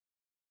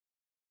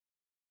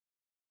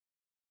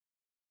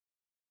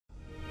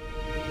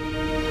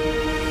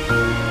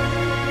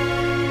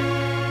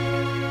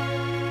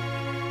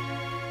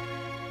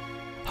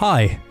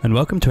Hi, and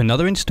welcome to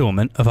another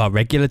instalment of our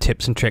regular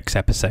tips and tricks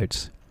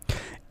episodes.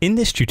 In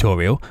this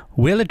tutorial,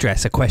 we'll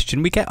address a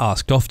question we get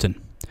asked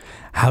often.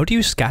 How do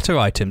you scatter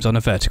items on a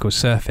vertical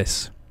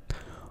surface?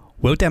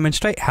 We'll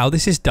demonstrate how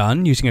this is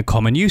done using a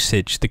common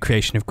usage, the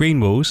creation of green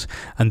walls,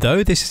 and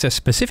though this is a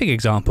specific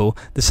example,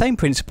 the same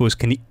principles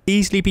can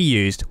easily be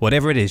used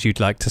whatever it is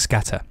you'd like to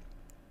scatter.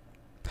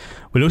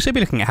 We'll also be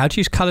looking at how to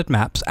use coloured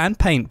maps and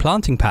paint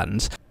planting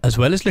patterns, as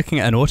well as looking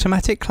at an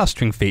automatic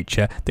clustering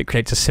feature that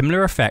creates a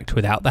similar effect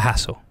without the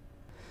hassle.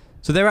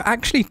 So there are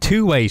actually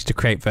two ways to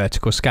create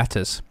vertical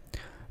scatters.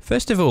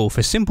 First of all,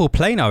 for simple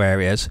planar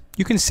areas,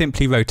 you can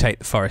simply rotate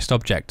the forest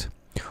object.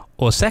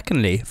 Or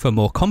secondly, for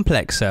more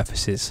complex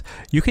surfaces,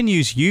 you can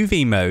use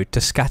UV mode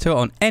to scatter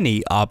on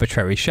any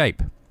arbitrary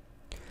shape.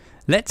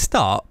 Let's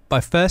start by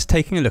first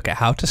taking a look at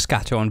how to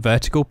scatter on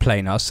vertical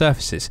planar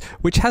surfaces,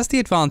 which has the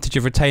advantage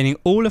of retaining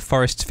all of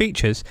Forest's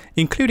features,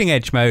 including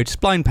edge mode,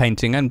 spline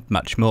painting and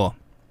much more.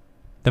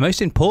 The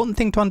most important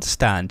thing to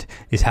understand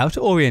is how to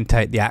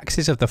orientate the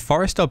axes of the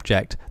forest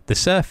object, the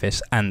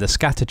surface and the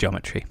scatter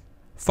geometry.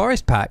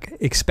 Forest Pack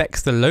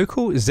expects the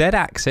local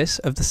Z-axis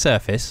of the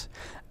surface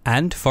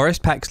and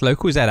Forest Pack's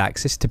local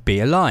Z-axis to be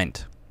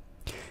aligned.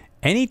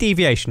 Any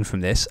deviation from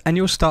this and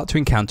you'll start to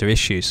encounter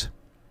issues.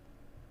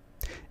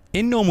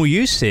 In normal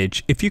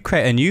usage, if you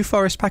create a new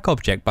Forest Pack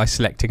object by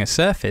selecting a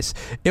surface,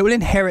 it will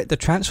inherit the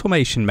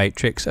transformation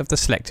matrix of the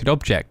selected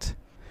object.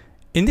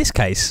 In this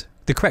case,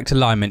 the correct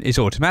alignment is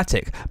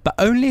automatic, but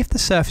only if the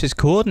surface's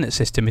coordinate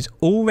system is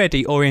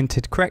already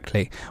oriented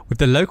correctly, with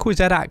the local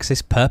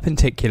Z-axis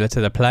perpendicular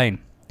to the plane.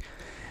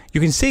 You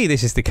can see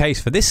this is the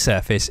case for this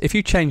surface if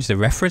you change the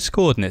reference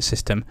coordinate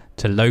system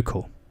to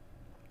local.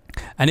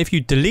 And if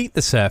you delete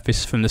the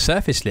surface from the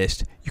surface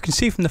list, you can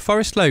see from the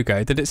forest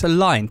logo that it's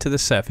aligned to the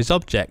surface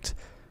object.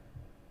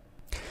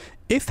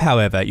 If,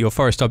 however, your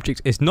forest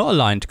object is not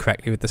aligned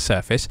correctly with the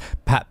surface,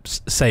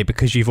 perhaps say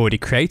because you've already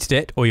created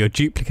it or you're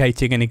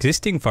duplicating an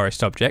existing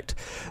forest object,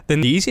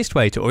 then the easiest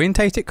way to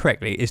orientate it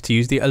correctly is to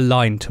use the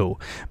Align tool,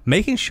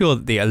 making sure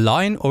that the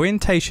Align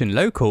Orientation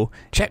Local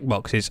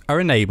checkboxes are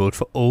enabled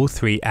for all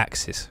three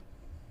axes.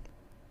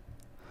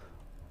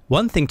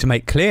 One thing to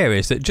make clear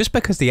is that just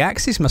because the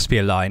axes must be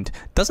aligned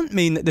doesn't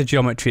mean that the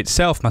geometry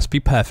itself must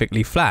be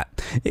perfectly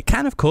flat. It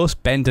can of course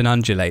bend and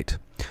undulate,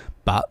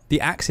 but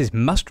the axes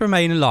must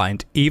remain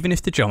aligned even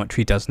if the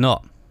geometry does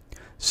not.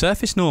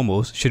 Surface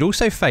normals should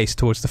also face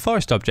towards the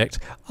forest object,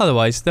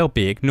 otherwise they'll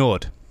be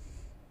ignored.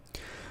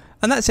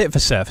 And that's it for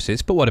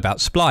surfaces, but what about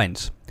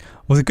splines?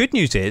 Well, the good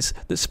news is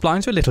that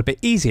splines are a little bit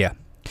easier.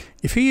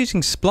 If you're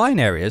using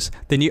spline areas,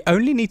 then you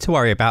only need to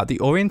worry about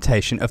the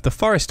orientation of the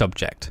forest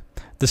object.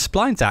 The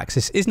splines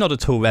axis is not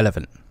at all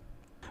relevant.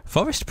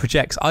 Forest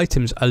projects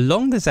items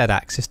along the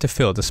Z-axis to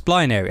fill the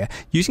spline area,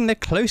 using the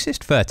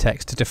closest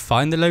vertex to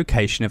define the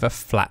location of a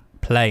flat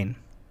plane.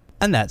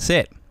 And that's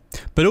it.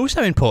 But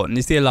also important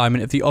is the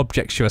alignment of the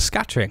objects you are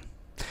scattering.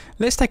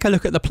 Let's take a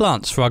look at the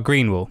plants for our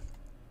green wall.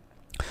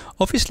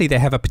 Obviously they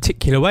have a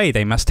particular way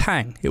they must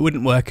hang. It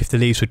wouldn't work if the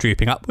leaves were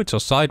drooping upwards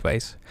or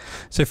sideways.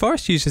 So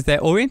Forest uses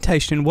their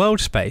orientation in world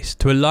space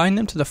to align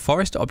them to the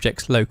forest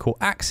object's local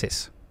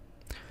axis.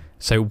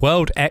 So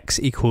world X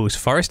equals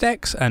forest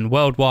X and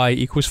world Y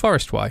equals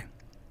forest Y.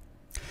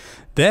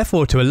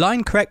 Therefore, to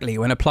align correctly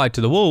when applied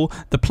to the wall,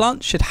 the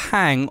plant should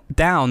hang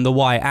down the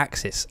Y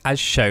axis as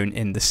shown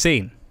in the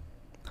scene.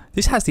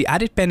 This has the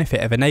added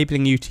benefit of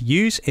enabling you to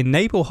use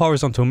Enable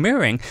Horizontal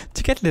Mirroring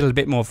to get a little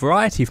bit more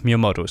variety from your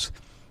models.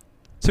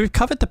 So we've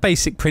covered the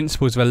basic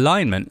principles of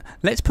alignment,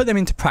 let's put them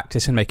into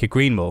practice and make a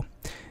green wall.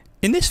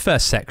 In this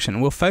first section,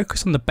 we'll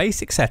focus on the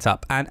basic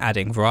setup and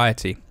adding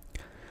variety.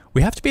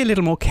 We have to be a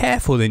little more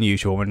careful than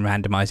usual when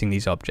randomising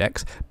these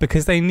objects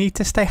because they need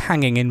to stay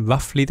hanging in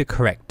roughly the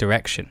correct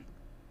direction.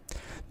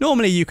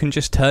 Normally you can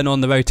just turn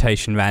on the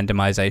rotation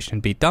randomisation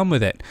and be done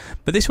with it,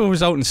 but this will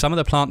result in some of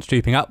the plants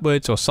drooping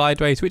upwards or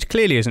sideways, which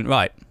clearly isn't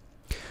right.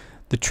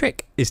 The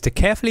trick is to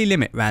carefully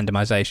limit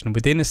randomisation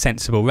within a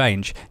sensible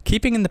range,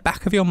 keeping in the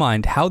back of your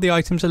mind how the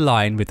items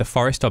align with the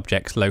forest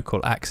object's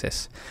local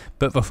axis.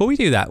 But before we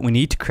do that, we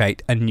need to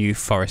create a new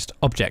forest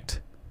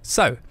object.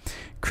 So,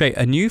 create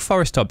a new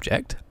forest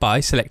object by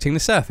selecting the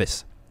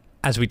surface.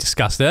 As we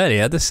discussed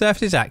earlier, the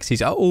surface's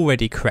axes are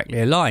already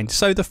correctly aligned,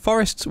 so the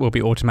forests will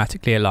be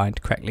automatically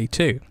aligned correctly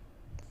too.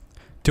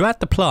 To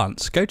add the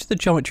plants, go to the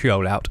geometry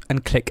rollout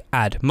and click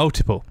Add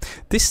Multiple.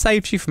 This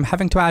saves you from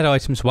having to add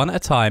items one at a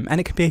time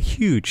and it can be a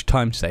huge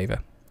time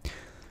saver.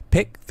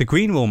 Pick the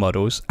green wall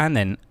models and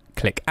then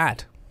click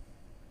Add.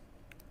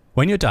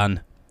 When you're done,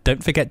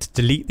 don't forget to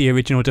delete the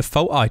original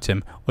default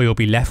item or you'll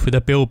be left with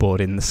a billboard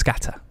in the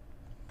scatter.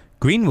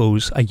 Green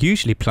walls are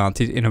usually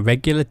planted in a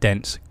regular,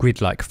 dense,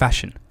 grid-like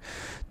fashion.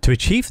 To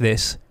achieve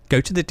this,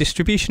 go to the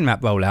distribution map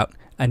rollout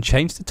and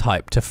change the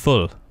type to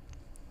full.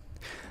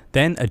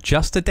 Then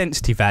adjust the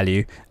density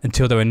value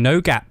until there are no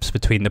gaps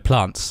between the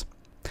plants.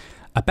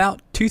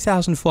 About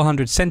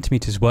 2,400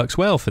 centimeters works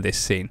well for this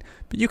scene,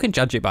 but you can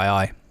judge it by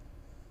eye.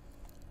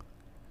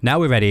 Now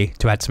we're ready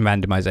to add some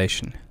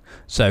randomization.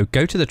 So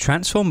go to the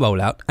transform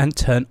rollout and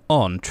turn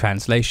on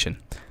translation.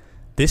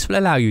 This will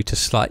allow you to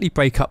slightly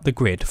break up the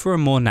grid for a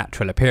more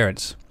natural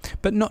appearance,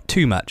 but not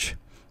too much.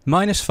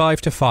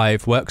 -5 to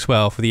 5 works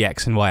well for the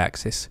X and Y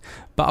axis,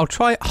 but I'll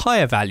try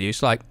higher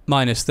values like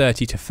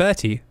 -30 to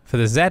 30 for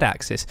the Z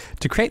axis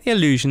to create the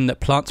illusion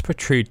that plants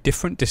protrude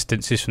different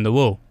distances from the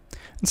wall.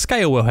 And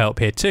scale will help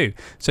here too,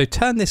 so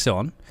turn this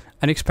on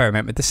and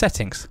experiment with the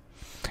settings.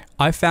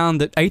 I found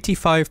that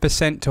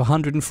 85% to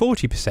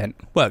 140%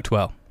 worked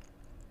well.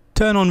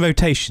 Turn on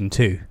rotation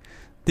too.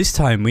 This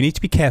time we need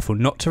to be careful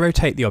not to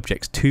rotate the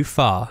objects too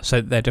far so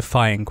that they're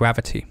defying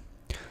gravity.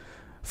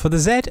 For the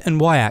Z and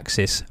Y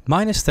axis,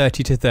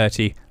 -30 to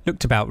 30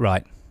 looked about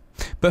right.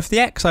 But for the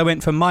X I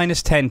went from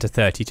 -10 to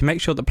 30 to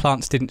make sure the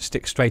plants didn't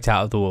stick straight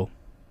out of the wall.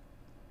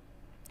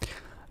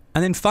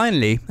 And then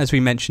finally, as we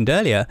mentioned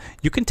earlier,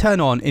 you can turn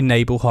on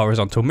Enable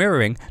Horizontal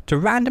Mirroring to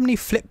randomly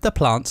flip the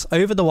plants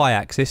over the Y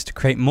axis to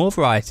create more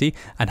variety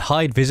and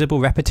hide visible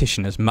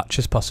repetition as much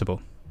as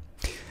possible.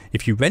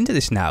 If you render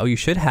this now, you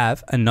should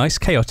have a nice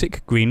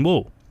chaotic green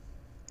wall.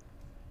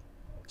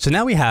 So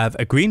now we have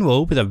a green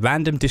wall with a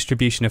random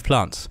distribution of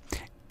plants.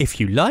 If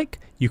you like,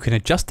 you can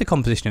adjust the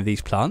composition of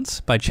these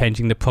plants by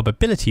changing the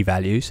probability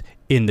values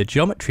in the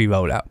geometry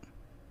rollout.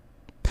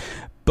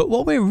 But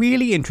what we're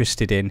really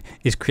interested in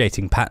is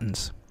creating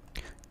patterns.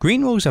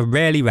 Green walls are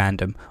rarely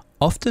random.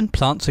 Often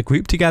plants are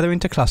grouped together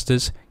into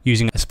clusters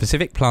using a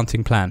specific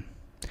planting plan.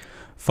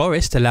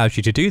 Forest allows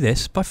you to do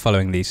this by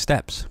following these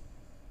steps.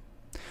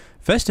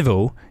 First of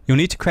all, you'll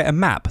need to create a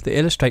map that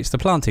illustrates the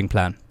planting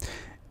plan.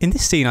 In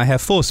this scene I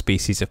have 4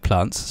 species of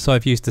plants, so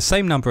I've used the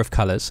same number of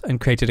colours and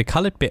created a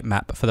coloured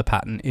bitmap for the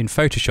pattern in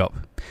Photoshop.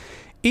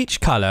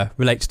 Each colour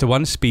relates to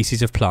one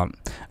species of plant,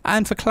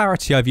 and for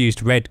clarity I've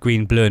used red,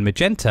 green, blue and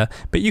magenta,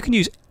 but you can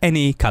use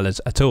any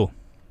colours at all.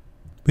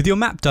 With your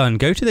map done,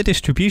 go to the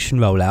distribution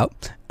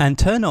rollout and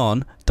turn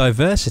on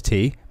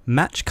Diversity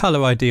Match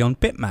Colour ID on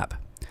Bitmap.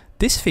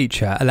 This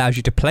feature allows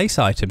you to place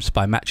items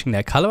by matching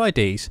their colour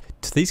IDs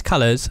to these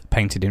colours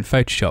painted in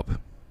Photoshop.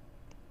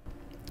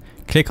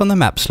 Click on the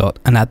map slot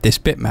and add this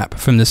bitmap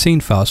from the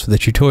scene files for the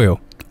tutorial,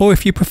 or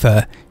if you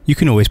prefer, you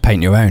can always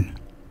paint your own.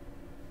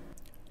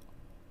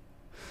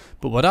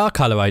 But what are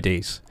colour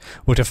IDs?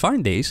 Well, to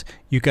find these,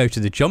 you go to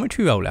the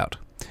geometry rollout.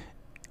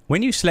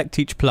 When you select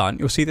each plant,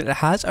 you'll see that it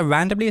has a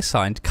randomly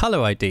assigned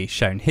colour ID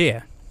shown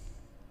here.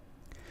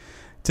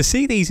 To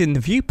see these in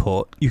the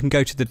viewport, you can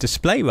go to the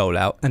display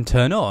rollout and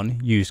turn on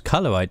Use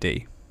Colour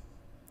ID.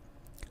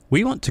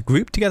 We want to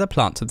group together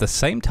plants of the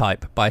same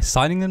type by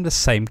assigning them the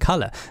same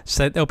colour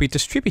so that they'll be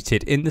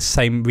distributed in the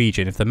same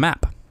region of the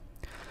map.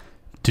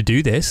 To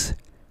do this,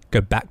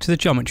 go back to the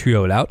geometry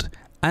rollout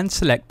and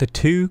select the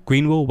 2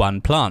 Greenwall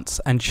 1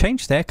 plants and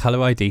change their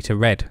colour ID to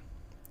red.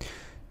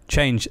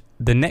 Change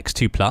the next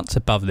 2 plants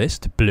above this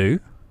to blue.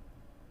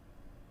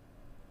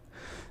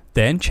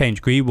 Then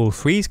change Greenwall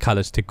 3's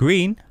colours to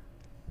green.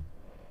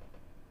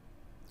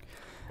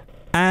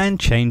 And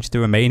change the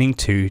remaining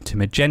 2 to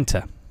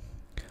magenta.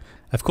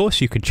 Of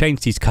course, you can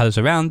change these colours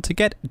around to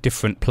get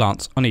different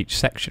plants on each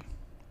section.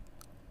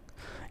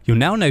 You'll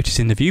now notice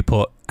in the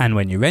viewport, and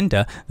when you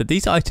render, that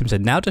these items are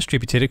now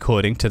distributed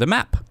according to the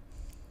map.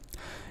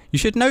 You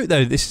should note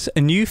though, this is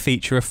a new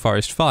feature of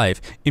Forest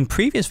 5. In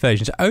previous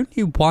versions,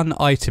 only one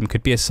item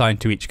could be assigned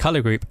to each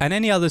colour group, and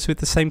any others with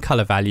the same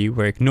colour value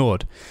were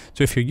ignored.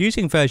 So if you're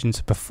using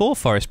versions before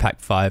Forest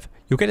Pack 5,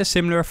 you'll get a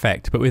similar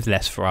effect, but with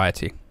less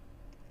variety.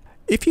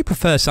 If you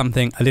prefer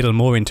something a little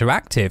more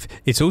interactive,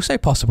 it's also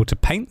possible to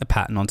paint the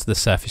pattern onto the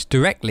surface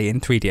directly in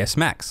 3ds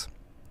Max.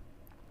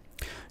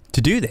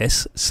 To do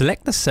this,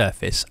 select the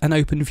surface and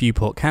open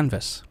Viewport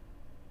Canvas.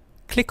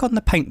 Click on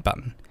the Paint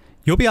button.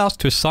 You'll be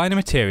asked to assign a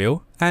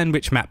material and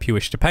which map you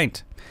wish to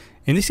paint.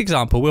 In this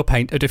example, we'll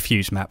paint a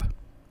diffuse map.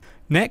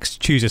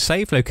 Next, choose a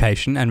save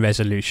location and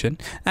resolution,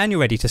 and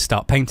you're ready to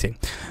start painting.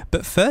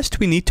 But first,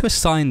 we need to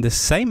assign the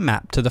same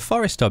map to the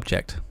forest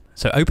object.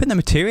 So open the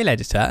material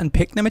editor and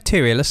pick the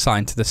material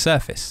assigned to the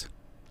surface.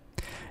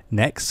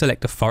 Next,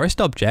 select the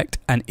forest object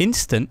and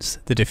instance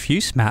the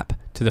diffuse map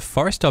to the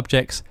forest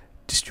object's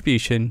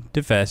distribution,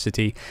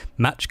 diversity,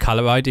 match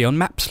colour ID on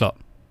map slot.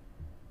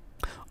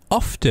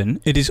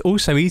 Often, it is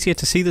also easier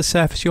to see the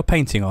surface you're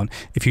painting on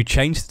if you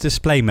change the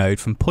display mode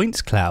from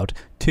points cloud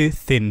to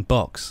thin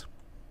box.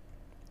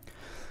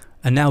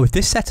 And now with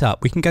this set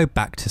up, we can go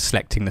back to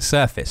selecting the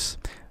surface.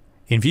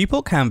 In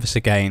Viewport Canvas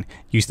again,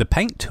 use the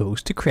paint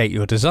tools to create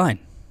your design.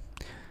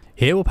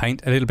 Here we'll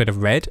paint a little bit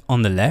of red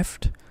on the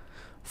left,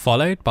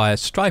 followed by a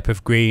stripe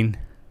of green,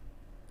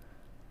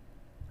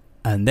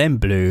 and then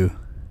blue,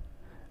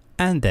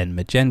 and then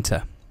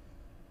magenta.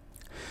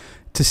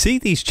 To see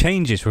these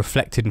changes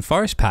reflected in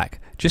Forest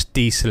Pack, just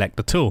deselect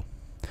the tool.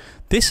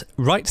 This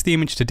writes the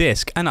image to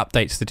disk and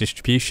updates the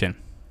distribution.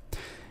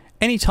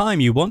 Anytime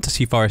you want to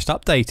see Forest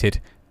updated,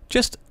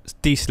 just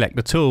deselect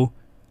the tool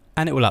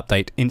and it will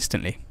update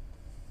instantly.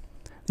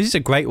 This is a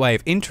great way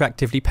of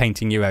interactively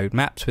painting your own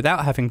maps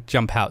without having to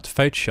jump out to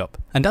Photoshop.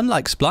 And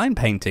unlike spline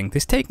painting,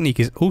 this technique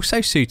is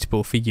also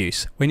suitable for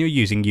use when you're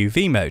using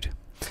UV mode.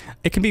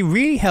 It can be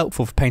really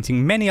helpful for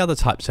painting many other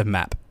types of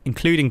map,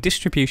 including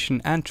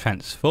distribution and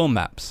transform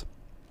maps.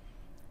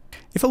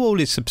 If a wall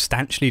is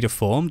substantially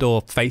deformed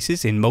or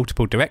faces in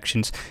multiple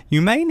directions,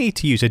 you may need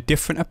to use a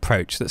different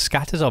approach that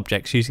scatters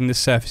objects using the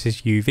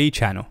surface's UV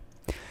channel.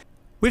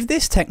 With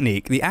this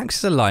technique, the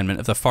axis alignment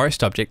of the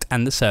forest object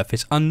and the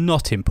surface are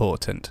not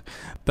important,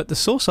 but the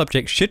source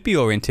object should be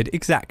oriented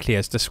exactly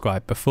as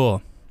described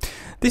before.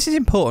 This is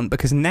important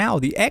because now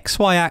the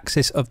XY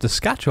axis of the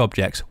scatter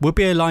objects will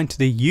be aligned to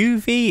the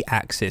UV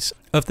axis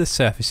of the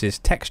surface's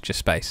texture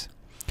space.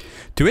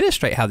 To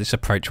illustrate how this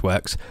approach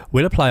works,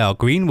 we'll apply our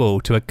green wall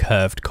to a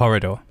curved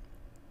corridor.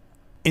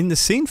 In the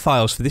scene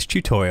files for this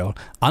tutorial,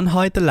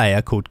 unhide the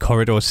layer called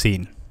corridor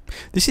scene.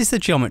 This is the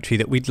geometry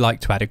that we'd like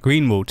to add a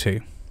green wall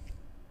to.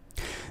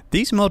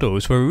 These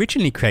models were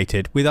originally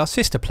created with our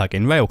sister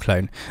plugin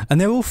RailClone, and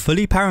they're all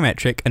fully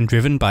parametric and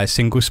driven by a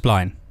single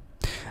spline.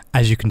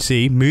 As you can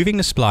see, moving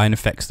the spline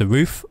affects the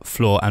roof,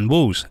 floor and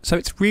walls, so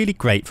it's really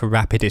great for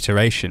rapid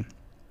iteration.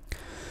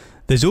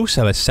 There's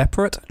also a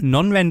separate,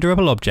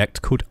 non-renderable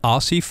object called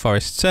RC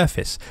Forest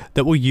Surface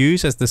that we'll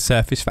use as the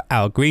surface for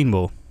our green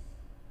wall.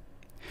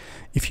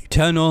 If you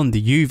turn on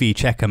the UV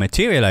checker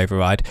material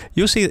override,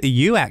 you'll see that the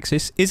U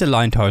axis is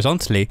aligned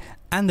horizontally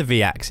and the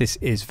V axis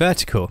is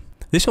vertical.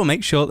 This will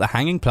make sure that the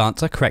hanging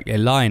plants are correctly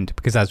aligned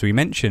because, as we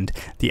mentioned,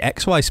 the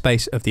XY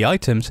space of the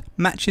items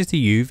matches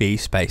the UV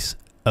space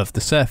of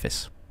the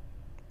surface.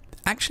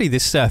 Actually,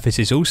 this surface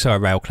is also a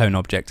RailClone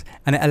object,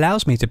 and it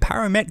allows me to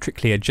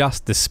parametrically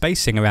adjust the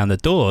spacing around the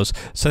doors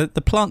so that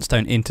the plants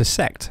don't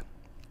intersect.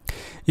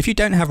 If you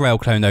don't have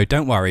RailClone though,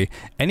 don't worry,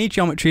 any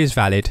geometry is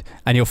valid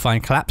and you'll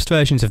find collapsed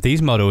versions of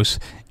these models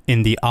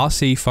in the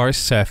RC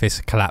Forest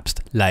Surface collapsed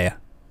layer.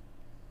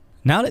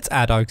 Now let's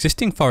add our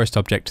existing forest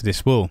object to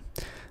this wall.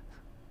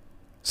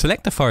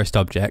 Select the forest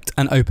object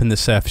and open the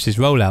surfaces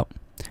rollout.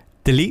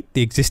 Delete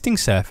the existing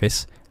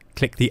surface,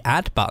 click the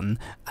Add button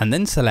and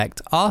then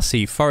select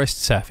RC Forest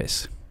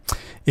Surface.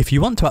 If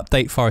you want to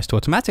update forest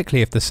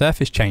automatically if the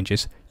surface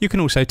changes, you can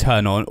also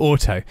turn on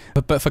auto,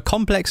 but for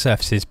complex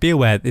surfaces be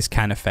aware that this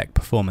can affect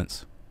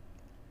performance.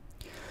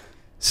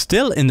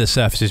 Still in the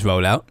surfaces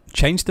rollout,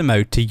 change the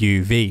mode to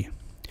UV.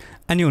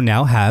 And you'll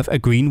now have a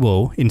green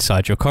wall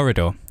inside your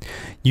corridor.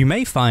 You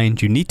may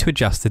find you need to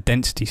adjust the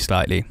density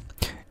slightly.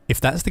 If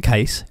that's the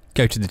case,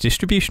 go to the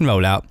distribution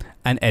rollout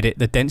and edit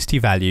the density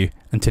value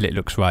until it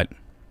looks right.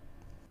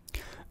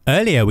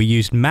 Earlier we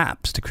used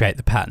maps to create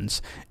the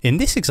patterns. In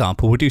this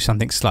example we'll do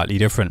something slightly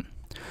different.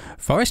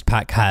 Forest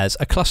Pack has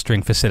a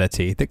clustering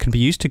facility that can be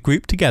used to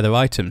group together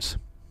items.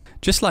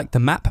 Just like the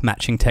map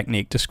matching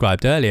technique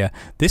described earlier,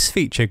 this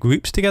feature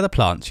groups together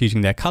plants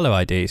using their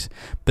colour IDs,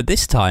 but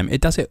this time it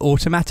does it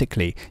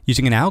automatically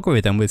using an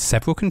algorithm with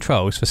several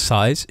controls for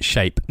size,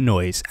 shape,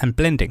 noise and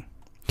blending.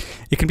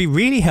 It can be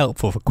really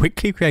helpful for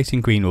quickly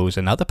creating green walls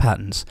and other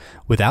patterns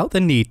without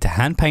the need to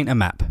hand paint a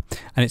map,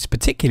 and it's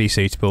particularly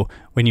suitable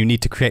when you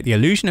need to create the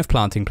illusion of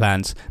planting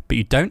plans but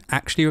you don't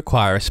actually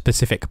require a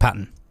specific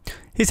pattern.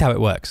 Here's how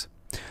it works.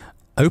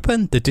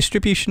 Open the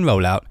distribution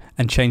rollout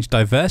and change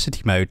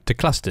diversity mode to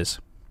clusters.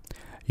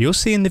 You'll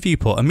see in the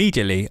viewport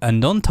immediately a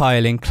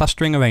non-tiling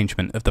clustering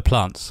arrangement of the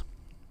plants.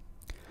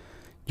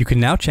 You can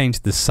now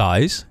change the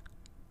size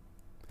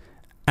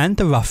and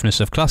the roughness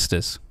of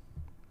clusters,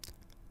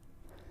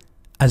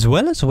 as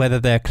well as whether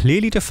they are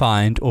clearly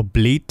defined or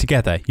bleed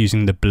together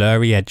using the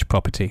blurry edge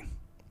property.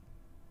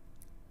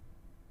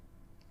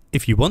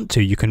 If you want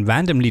to, you can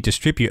randomly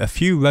distribute a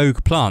few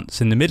rogue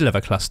plants in the middle of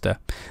a cluster,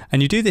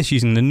 and you do this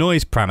using the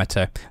noise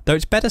parameter, though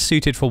it's better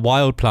suited for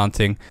wild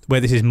planting where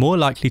this is more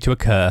likely to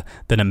occur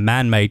than a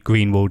man-made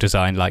green wall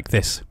design like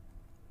this.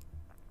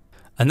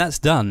 And that's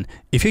done.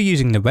 If you're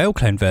using the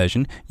RailClone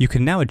version, you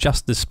can now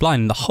adjust the spline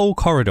in the whole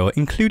corridor,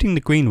 including the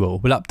green wall,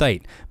 will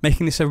update,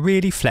 making this a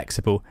really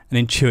flexible and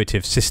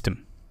intuitive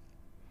system.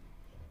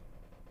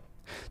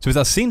 So with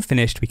our scene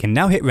finished, we can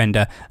now hit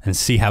render and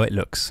see how it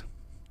looks.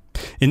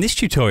 In this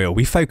tutorial,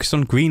 we focused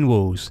on green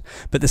walls,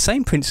 but the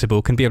same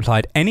principle can be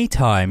applied any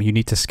time you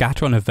need to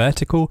scatter on a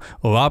vertical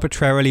or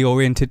arbitrarily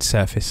oriented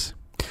surface.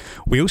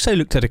 We also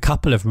looked at a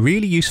couple of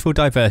really useful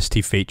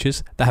diversity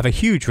features that have a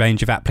huge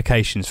range of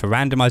applications for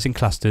randomizing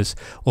clusters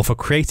or for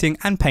creating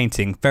and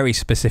painting very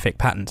specific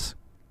patterns.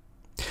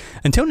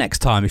 Until next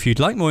time, if you'd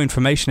like more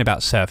information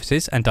about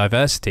surfaces and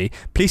diversity,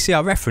 please see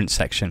our reference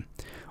section.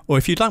 Or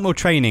if you'd like more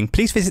training,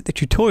 please visit the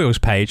tutorials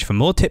page for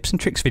more tips and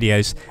tricks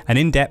videos and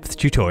in-depth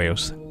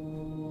tutorials.